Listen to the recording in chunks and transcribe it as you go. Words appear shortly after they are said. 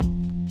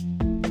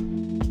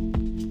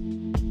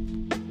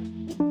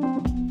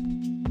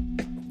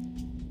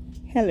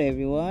Hello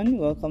everyone,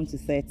 welcome to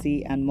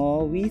 30 and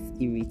More with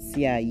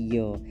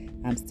Iritiayo.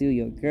 I'm still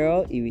your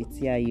girl,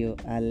 Iritiayo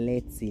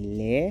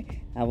Aletile.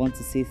 I want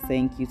to say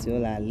thank you to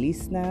all our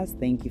listeners.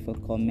 Thank you for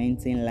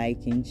commenting,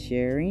 liking,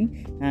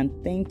 sharing, and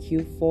thank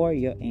you for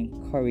your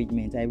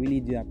encouragement. I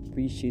really do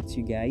appreciate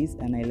you guys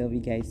and I love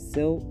you guys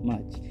so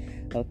much.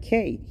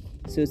 Okay,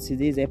 so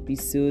today's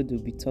episode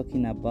we'll be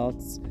talking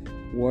about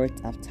what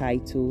I've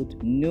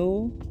titled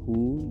Know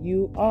Who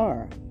You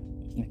Are.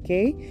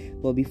 Okay,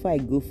 but before I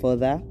go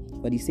further,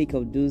 for the sake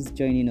of those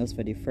joining us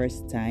for the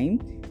first time,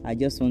 I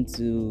just want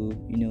to,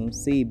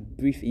 say a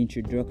brief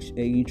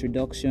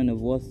introduction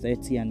of what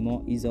 30 and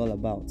More is all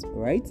about,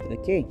 right?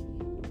 Okay.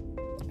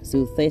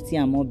 So 30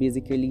 and More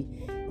basically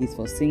is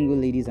for single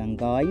ladies and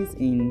guys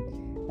in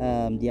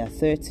their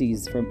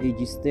 30s, from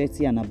ages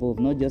 30 and above,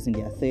 not just in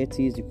their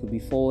 30s. You could be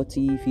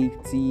 40,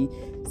 50,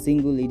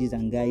 single ladies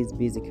and guys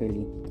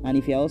basically. And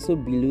if you're also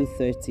below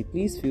 30,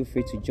 please feel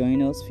free to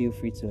join us. Feel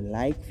free to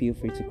like, feel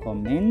free to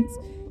comment.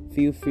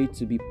 Feel free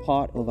to be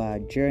part of our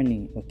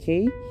journey,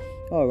 okay?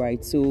 All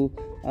right, so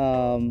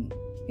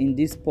in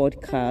this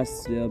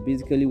podcast,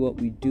 basically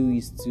what we do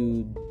is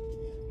to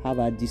have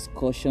our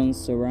discussions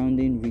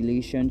surrounding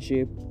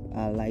relationship,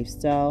 our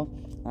lifestyle,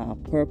 our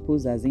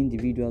purpose as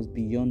individuals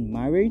beyond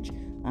marriage,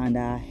 and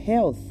our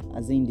health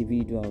as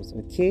individuals,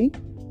 okay?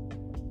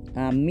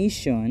 Our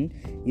mission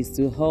is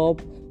to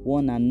help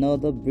one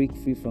another break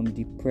free from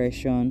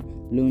depression,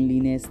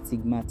 loneliness,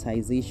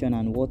 stigmatization,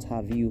 and what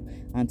have you,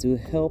 and to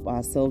help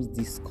ourselves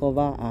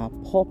discover our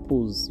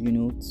purpose,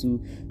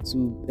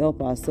 to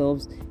help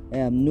ourselves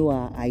know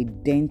our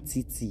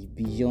identity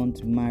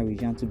beyond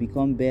marriage and to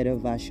become better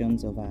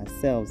versions of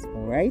ourselves.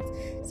 All right,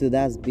 so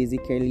that's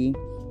basically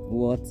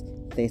what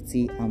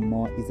 30 and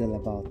More is all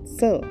about.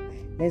 So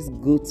let's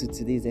go to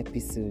today's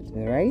episode.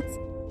 All right,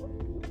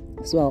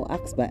 so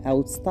I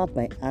would start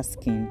by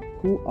asking,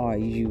 who are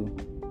you?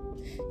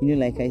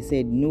 Like I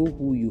said, know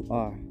who you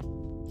are.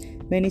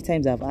 Many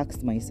times I've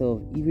asked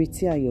myself,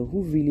 Iritiayo,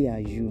 who really are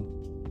you?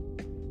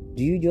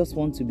 Do you just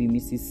want to be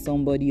Mrs.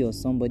 Somebody or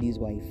somebody's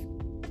wife?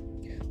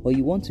 Or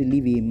you want to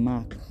leave a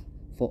mark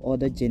for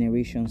other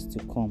generations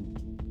to come?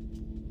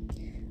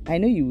 I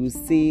know you will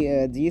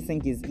say, do you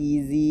think it's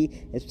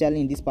easy,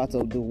 especially in this part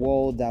of the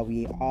world that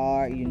we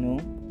are,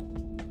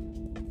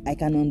 I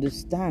can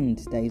understand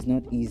that it's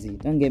not easy.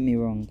 Don't get me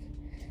wrong.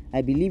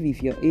 I believe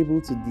if you're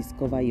able to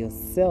discover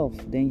yourself,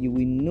 then you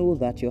will know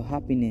that your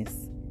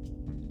happiness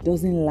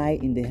doesn't lie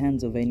in the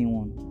hands of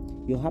anyone.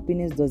 Your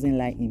happiness doesn't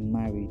lie in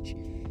marriage.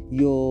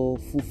 Your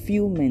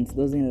fulfillment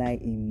doesn't lie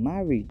in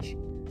marriage.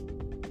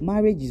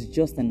 Marriage is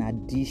just an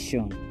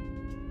addition.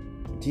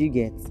 Do you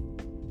get?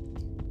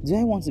 Do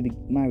I want to be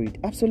married?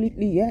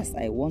 Absolutely, yes,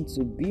 I want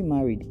to be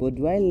married. But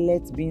do I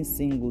let being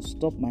single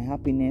stop my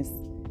happiness?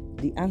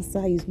 The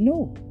answer is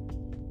no.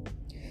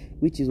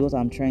 Which is what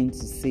I'm trying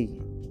to say.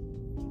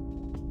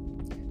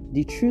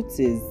 The truth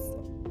is,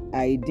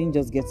 I didn't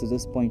just get to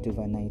this point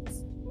overnight.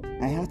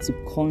 I had to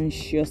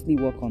consciously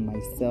work on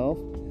myself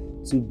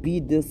to be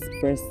this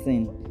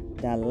person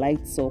that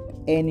lights up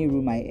any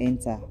room I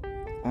enter.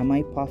 Am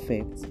I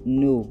perfect?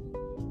 No.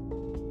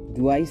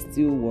 Do I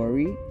still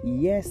worry?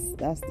 Yes,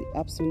 that's the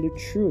absolute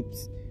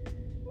truth.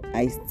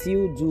 I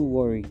still do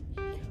worry.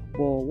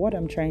 But what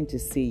I'm trying to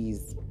say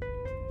is,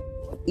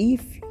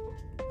 if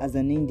as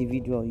an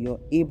individual you're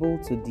able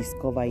to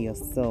discover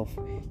yourself,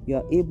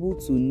 you're able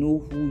to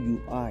know who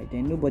you are,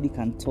 then nobody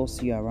can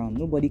toss you around.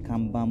 Nobody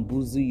can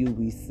bamboozle you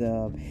with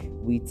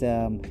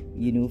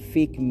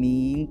fake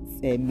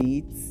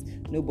meats.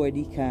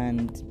 Nobody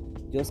can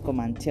just come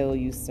and tell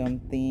you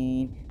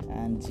something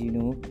and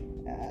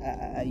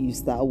you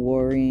start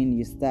worrying,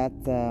 you start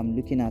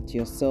looking at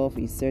yourself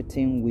a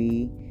certain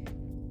way.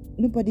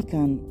 Nobody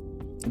can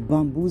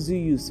bamboozle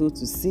you, so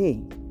to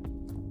say.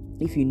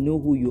 If you know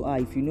who you are,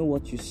 if you know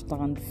what you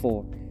stand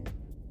for,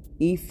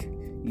 if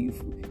you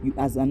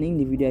as an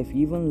individual, if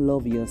you even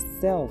love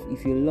yourself,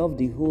 if you love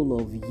the whole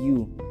of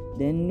you,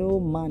 then no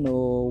man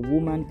or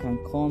woman can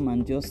come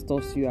and just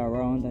toss you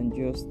around and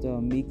just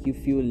make you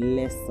feel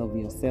less of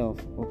yourself,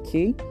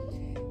 okay?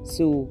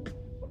 So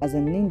as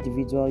an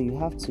individual, you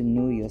have to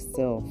know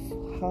yourself.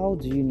 How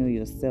do you know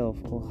yourself?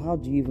 Or how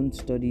do you even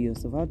study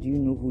yourself? How do you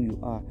know who you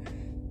are?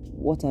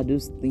 What are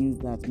those things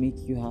that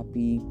make you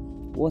happy?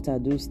 What are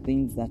those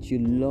things that you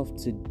love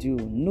to do?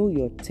 Know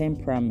your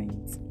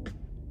temperament.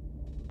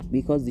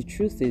 Because the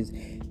truth is,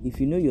 if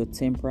you know your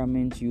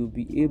temperament, you'll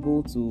be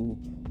able to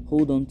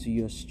hold on to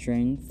your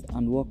strengths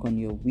and work on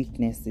your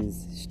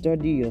weaknesses.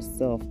 Study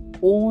yourself.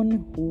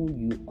 Own who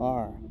you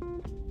are.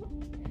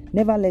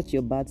 Never let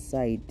your bad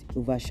side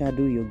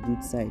overshadow your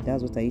good side.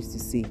 That's what I used to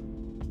say.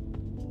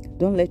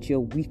 Don't let your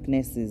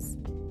weaknesses,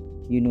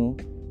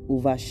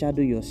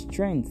 overshadow your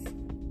strength.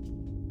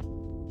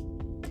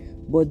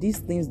 But these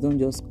things don't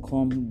just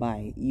come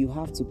by. You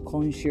have to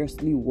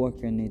consciously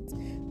work on it.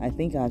 I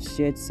think I've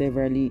shared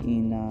severally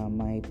in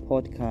my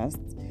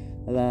podcast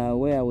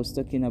where I was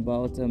talking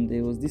about,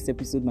 there was this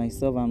episode,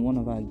 myself and one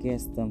of our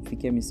guests,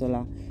 Fike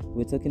Misola,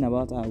 we're talking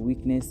about our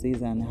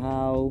weaknesses and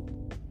how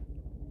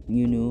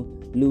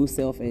low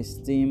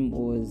self-esteem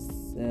was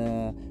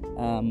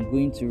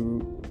going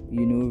to,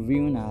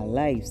 ruin our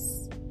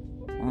lives.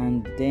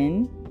 And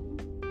then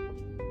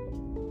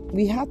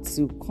we had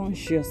to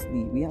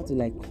consciously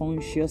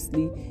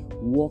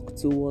walk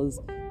towards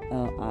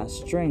our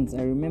strengths.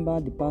 I remember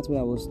the part where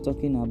I was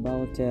talking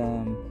about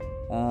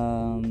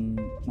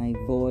my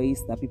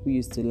voice, that people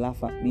used to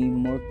laugh at me,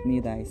 mock me,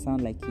 that I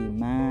sound like a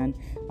man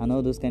and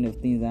all those kind of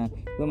things. And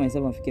when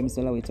myself and Fikemi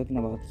Sola were talking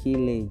about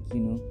K-leg,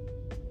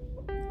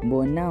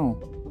 But now,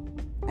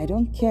 I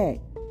don't care.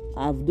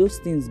 Have those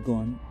things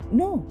gone?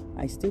 No,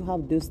 I still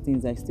have those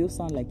things. I still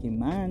sound like a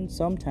man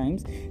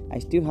sometimes. I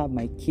still have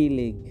my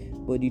K-leg.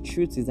 But the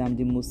truth is, I'm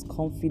the most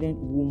confident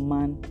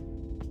woman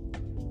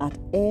at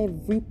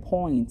every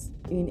point.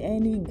 In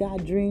any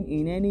gathering,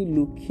 in any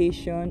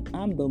location,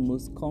 I'm the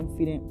most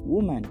confident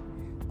woman.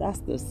 That's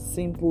the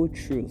simple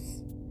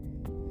truth.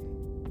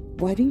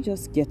 But I didn't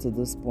just get to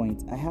this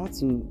point. I had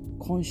to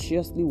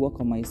consciously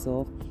work on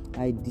myself.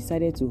 I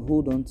decided to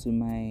hold on to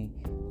my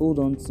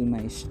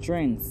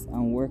strengths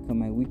and work on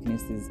my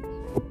weaknesses.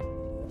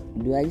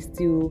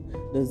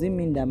 Does it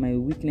mean that my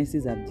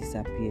weaknesses have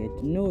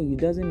disappeared? No, it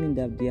doesn't mean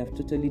that they have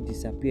totally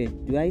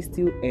disappeared. Do I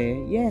still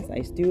err? Yes,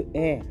 I still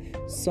err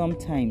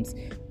sometimes,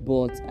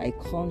 but I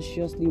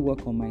consciously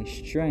work on my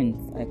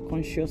strength. I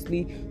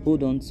consciously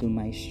hold on to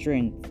my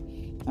strength.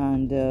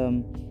 And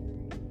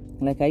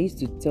like I used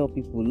to tell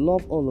people,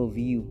 love all of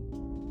you.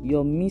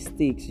 Your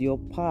mistakes, your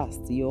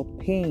past, your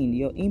pain,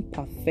 your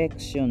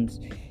imperfections,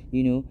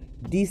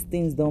 these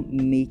things don't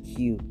make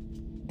you.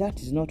 That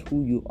is not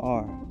who you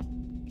are.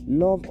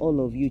 Love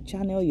all of you.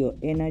 Channel your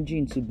energy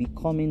into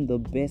becoming the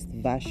best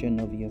version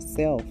of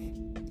yourself.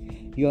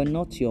 You're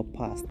not your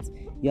past.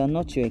 You're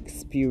not your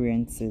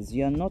experiences.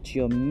 You're not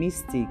your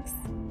mistakes.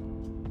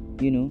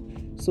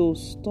 So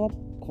stop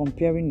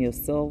comparing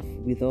yourself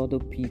with other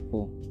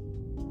people.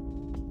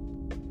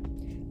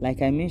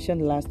 Like I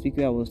mentioned last week,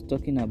 where I was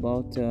talking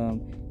about, a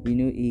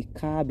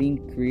car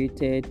being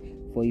created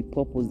for a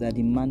purpose, that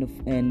the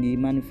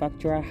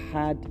manufacturer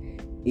had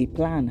a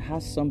plan,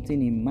 has something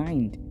in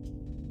mind.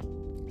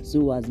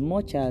 So as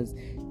much as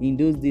in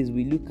those days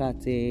we look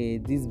at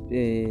this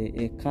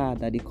car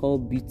that they call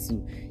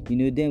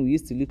B2, then we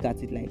used to look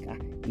at it like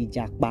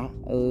Ijakpa,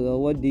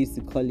 or what they used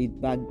to call it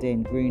back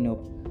then growing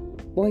up.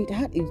 But it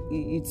had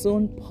its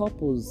own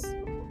purpose.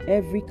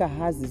 Every car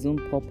has its own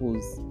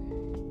purpose.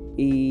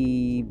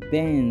 A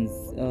Benz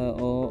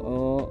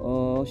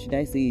or should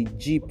I say a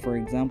Jeep, for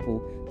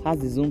example,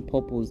 has its own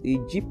purpose. A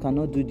Jeep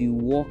cannot do the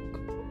work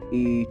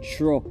a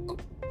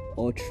truck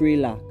or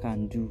trailer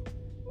can do.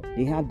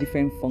 They have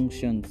different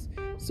functions.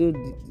 So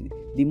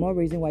the more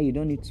reason why you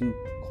don't need to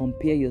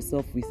compare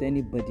yourself with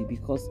anybody,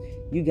 because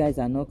you guys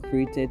are not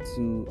created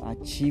to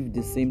achieve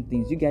the same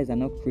things. You guys are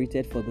not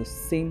created for the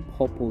same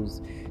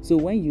purpose. So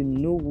when you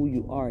know who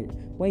you are,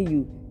 when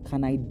you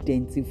can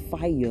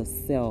identify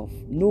yourself,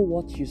 know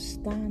what you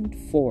stand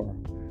for,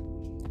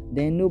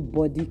 then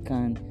nobody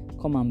can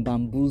come and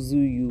bamboozle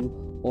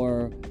you,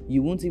 or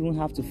you won't even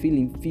have to feel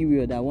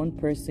inferior that one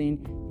person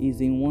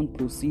is in one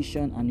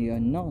position and you're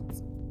not.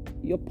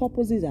 Your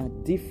purposes are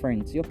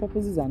different. Your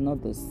purposes are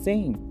not the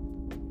same.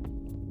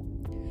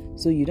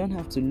 So you don't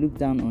have to look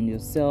down on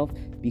yourself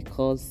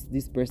because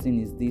this person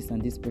is this and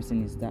this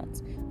person is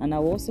that. And I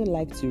would also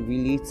like to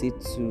relate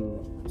it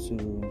to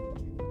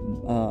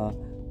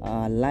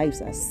our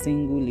lives as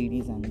single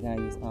ladies and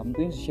guys. I'm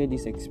going to share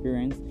this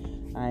experience.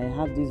 I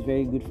have this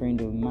very good friend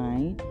of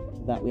mine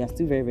that we are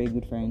still very, very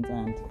good friends,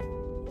 and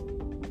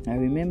I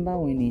remember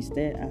when he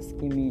started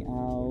asking me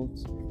out,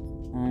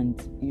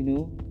 and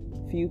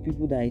few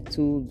people that I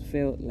told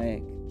felt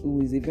like, oh,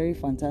 he's a very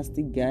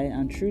fantastic guy,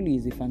 and truly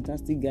is a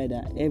fantastic guy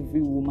that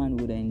every woman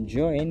would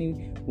enjoy.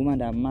 Any woman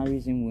that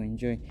marries him will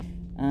enjoy.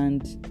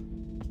 And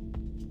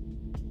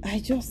I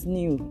just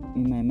knew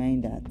in my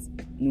mind that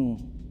no,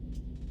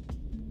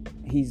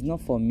 he's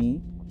not for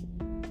me,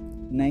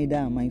 neither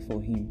am I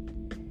for him.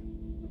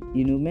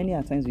 Many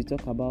a times we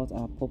talk about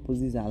our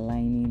purposes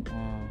aligning,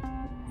 our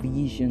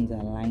visions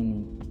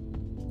aligning.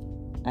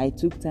 I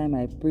took time,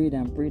 I prayed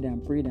and prayed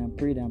and prayed and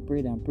prayed and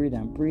prayed and prayed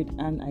and prayed,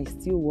 and I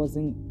still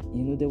wasn't,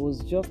 there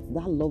was just,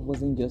 that love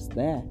wasn't just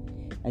there.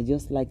 I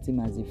just liked him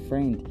as a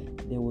friend.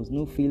 There was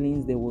no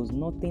feelings, there was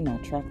nothing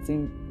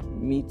attracting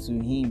me to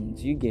him.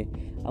 Do you get?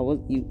 I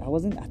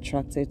wasn't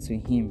attracted to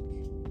him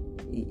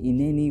in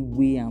any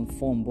way and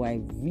form, but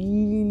I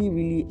really,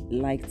 really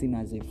liked him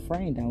as a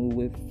friend, and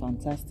we were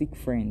fantastic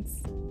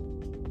friends.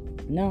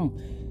 Now,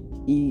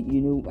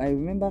 I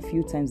remember a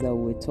few times that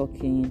we were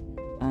talking,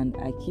 and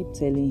I keep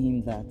telling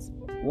him that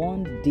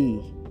one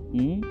day,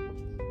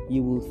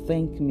 you will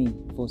thank me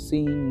for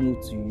saying no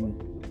to you,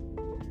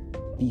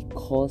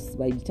 because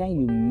by the time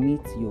you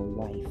meet your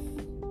wife,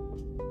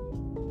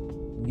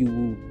 you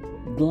will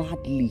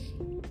gladly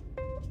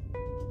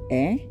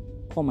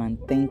come and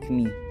thank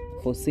me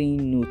for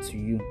saying no to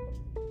you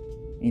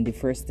in the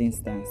first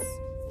instance.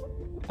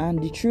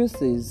 And the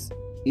truth is,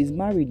 he's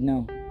married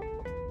now,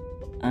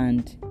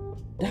 and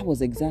that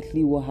was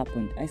exactly what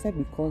happened. I said,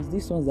 because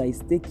this one that is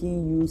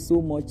taking you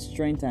so much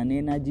strength and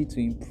energy to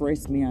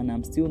impress me, and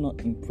I'm still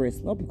not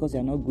impressed. Not because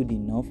you're not good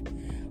enough,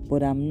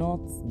 but I'm not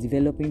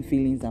developing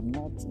feelings.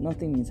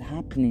 Nothing is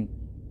happening.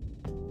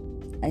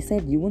 I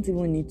said, you won't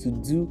even need to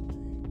do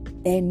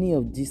any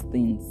of these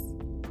things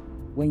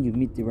when you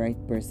meet the right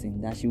person,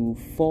 that she will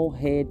fall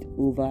head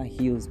over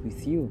heels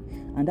with you.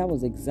 And that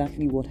was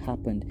exactly what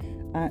happened.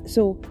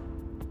 So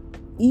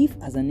if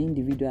as an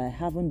individual I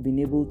haven't been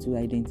able to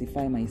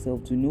identify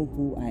myself, to know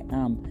who I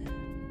am,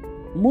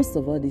 most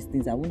of all these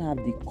things, I won't have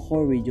the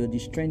courage or the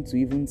strength to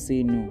even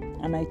say no.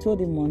 And I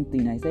told him one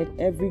thing. I said,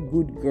 every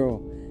good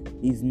girl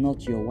is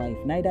not your wife.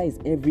 Neither is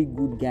every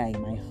good guy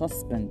my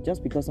husband.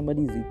 Just because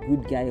somebody is a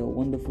good guy or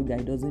wonderful guy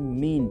doesn't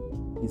mean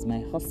he's my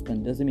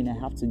husband. Doesn't mean I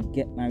have to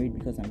get married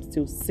because I'm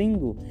still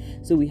single.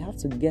 So we have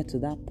to get to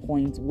that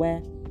point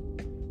where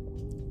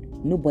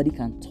nobody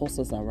can toss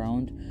us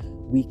around.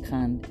 We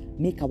can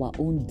make our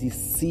own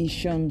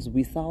decisions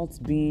without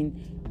being,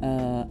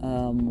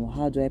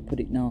 how do I put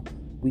it now?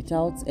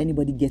 Without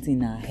anybody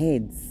getting in our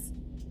heads.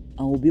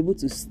 And we'll be able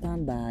to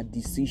stand by our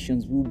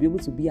decisions. We'll be able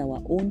to be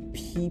our own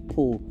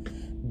people.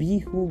 Be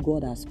who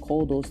God has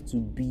called us to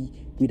be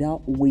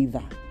without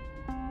waver.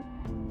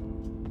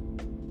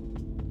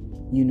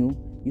 You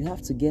know, you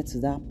have to get to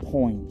that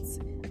point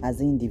as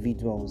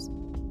individuals.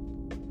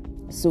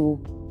 So,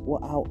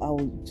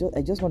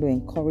 I just want to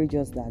encourage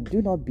us that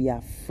do not be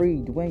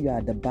afraid when you're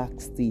at the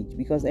backstage,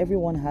 because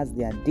everyone has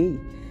their day.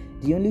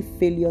 The only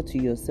failure to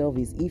yourself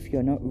is if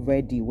you're not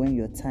ready when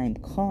your time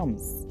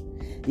comes.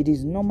 It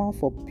is normal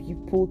for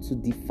people to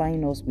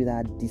define us with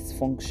our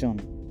dysfunction,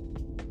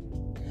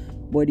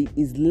 but it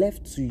is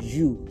left to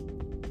you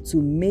to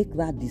make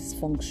that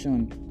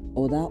dysfunction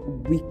or that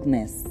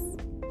weakness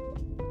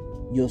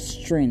your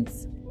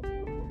strength.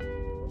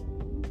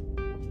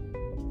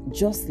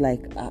 Just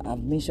like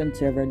I've mentioned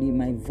severally,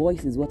 my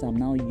voice is what I'm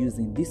now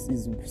using. This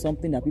is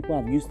something that people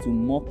have used to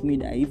mock me,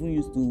 that I even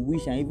used to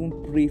wish and even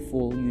pray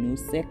for,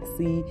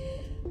 sexy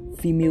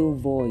female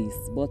voice.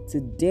 But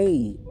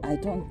today, I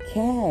don't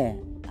care.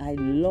 I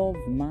love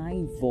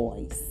my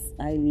voice.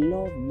 I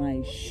love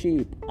my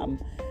shape.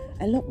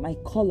 I love my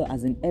color,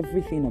 as in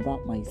everything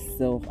about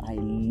myself. I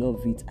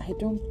love it. I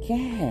don't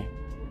care.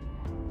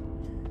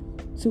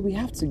 So we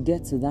have to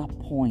get to that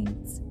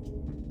point.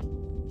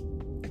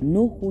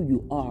 Know who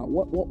you are.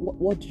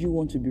 What do you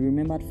want to be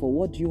remembered for?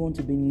 What do you want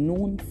to be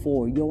known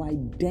for? Your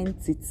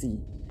identity.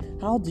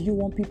 How do you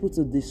want people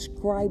to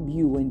describe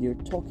you when they're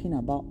talking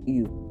about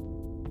you?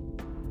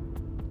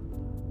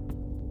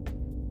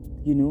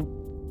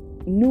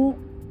 Know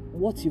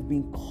what you've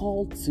been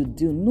called to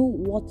do. Know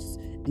what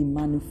the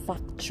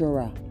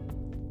manufacturer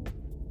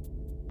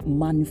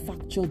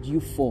manufactured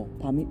you for.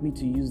 Permit me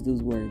to use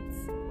those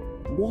words.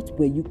 What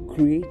were you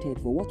created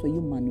for? What were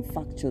you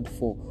manufactured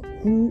for?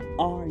 Who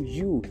are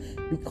you?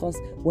 Because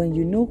when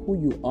you know who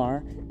you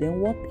are, then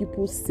what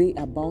people say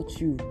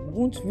about you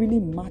won't really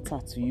matter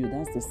to you.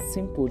 That's the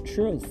simple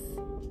truth.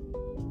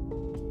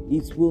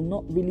 It will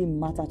not really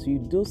matter to you.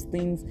 Those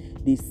things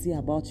they say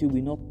about you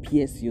will not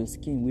pierce your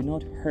skin, will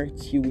not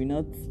hurt you, will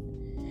not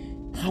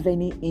have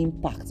any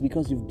impact,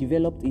 because you've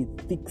developed a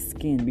thick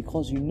skin,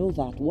 because you know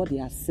that what they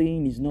are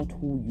saying is not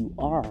who you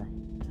are.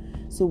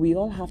 So we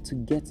all have to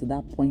get to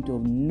that point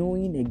of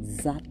knowing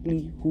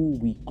exactly who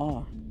we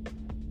are.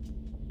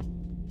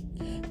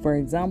 For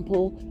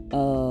example,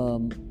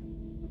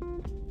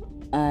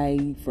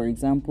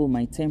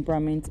 my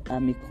temperament,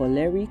 I'm a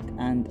choleric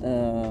and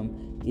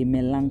a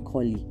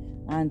melancholy.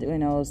 And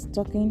when I was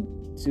talking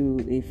to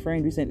a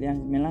friend recently,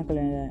 and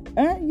melancholy,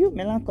 you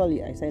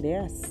melancholy? I said,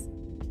 yes.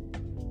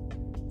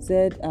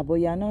 Said, but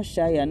you're not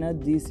shy, you're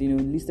not this,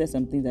 listed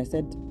some things. I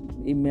said,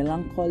 a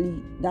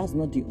melancholy, that's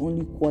not the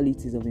only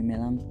qualities of a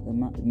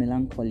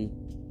melancholy.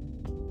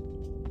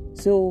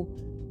 So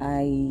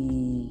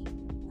I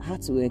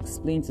had to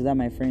explain to that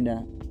my friend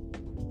that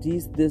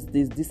these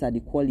are the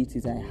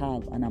qualities I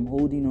have, and I'm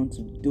holding on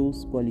to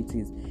those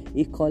qualities.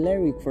 A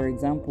choleric, for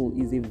example,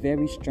 is a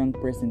very strong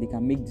person. They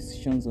can make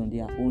decisions on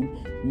their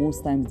own.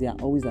 Most times they are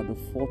always at the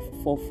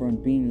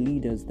forefront, being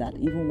leaders, that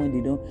even when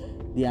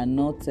they are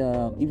not,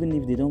 even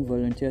if they don't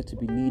volunteer to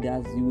be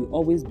leaders, you will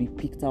always be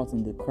picked out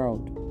in the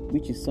crowd,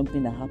 which is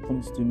something that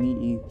happens to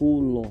me a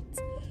whole lot.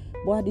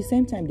 But at the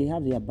same time, they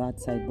have their bad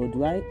side. But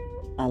do I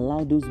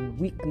allow those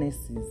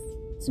weaknesses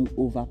to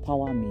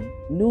overpower me?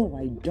 No,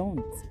 I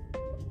don't.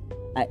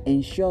 I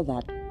ensure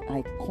that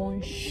I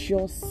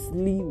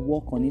consciously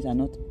work on it and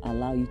not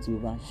allow it to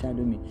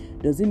overshadow me.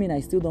 Does it mean I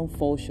still don't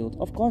fall short?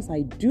 Of course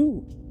I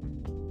do.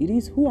 It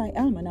is who I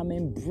am, and I'm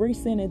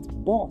embracing it,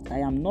 but I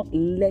am not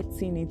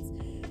letting it,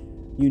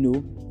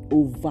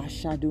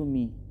 overshadow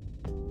me.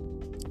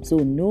 So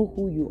know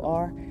who you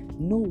are,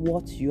 know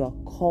what you are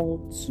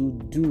called to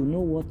do, know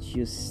what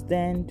you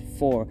stand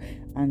for,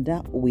 and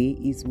that way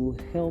it will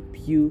help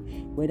you,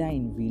 whether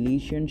in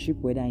relationship,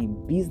 whether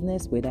in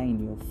business, whether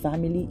in your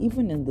family,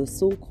 even in the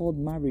so-called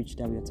marriage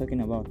that we are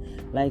talking about.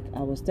 Like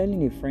I was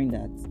telling a friend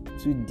that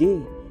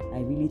today I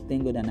really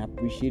thank God and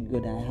appreciate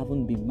God that I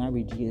haven't been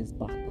married years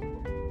back.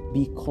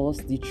 Because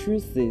the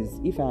truth is,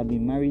 if I had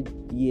been married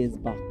years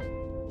back,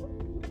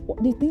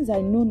 the things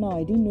I know now,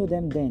 I didn't know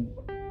them then.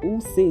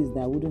 Who says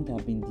that I wouldn't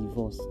have been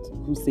divorced?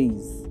 Who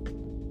says?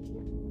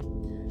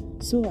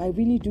 So I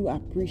really do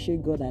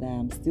appreciate God that I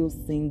am still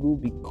single,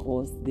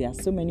 because there are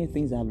so many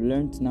things I've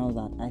learned now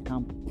that I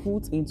can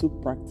put into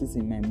practice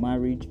in my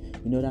marriage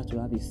in order to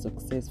have a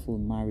successful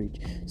marriage.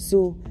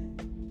 So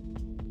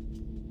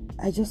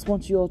I just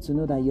want you all to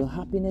know that your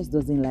happiness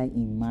doesn't lie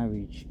in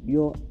marriage.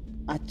 Your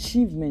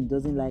achievement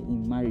doesn't lie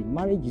in marriage.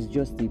 Marriage is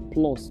just a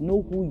plus.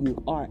 Know who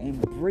you are.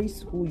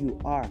 Embrace who you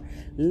are.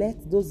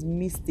 Let those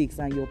mistakes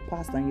and your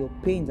past and your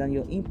pains and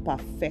your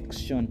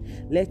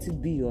imperfection, let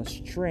it be your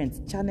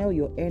strength. Channel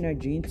your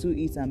energy into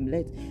it and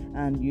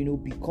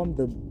become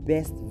the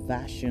best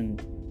version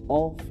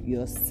of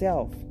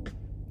yourself.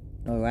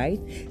 All right.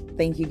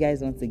 Thank you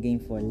guys once again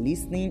for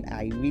listening.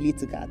 I really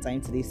took our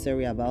time today.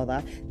 Sorry about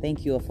that.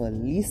 Thank you all for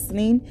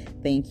listening.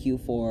 Thank you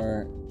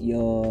for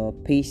your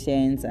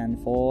patience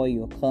and for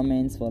your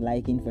comments, for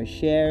liking, for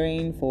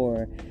sharing,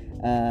 for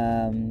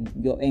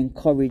your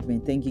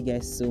encouragement. Thank you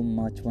guys so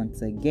much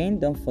once again.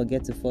 Don't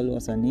forget to follow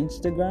us on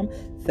Instagram,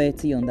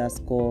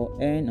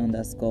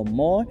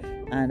 30_earn_more,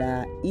 and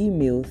our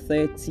email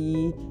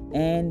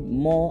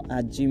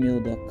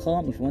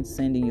 30andmore@gmail.com. If you want to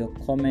send in your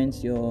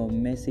comments, your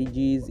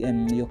messages,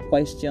 and your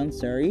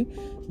questions, if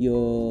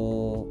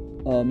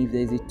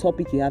there's a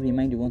topic you have in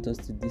mind you want us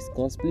to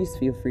discuss, please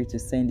feel free to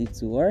send it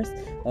to us.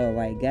 All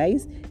right,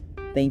 guys,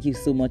 thank you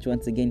so much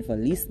once again for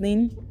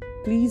listening.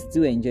 Please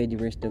do enjoy the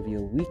rest of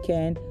your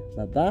weekend.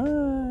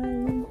 Bye-bye.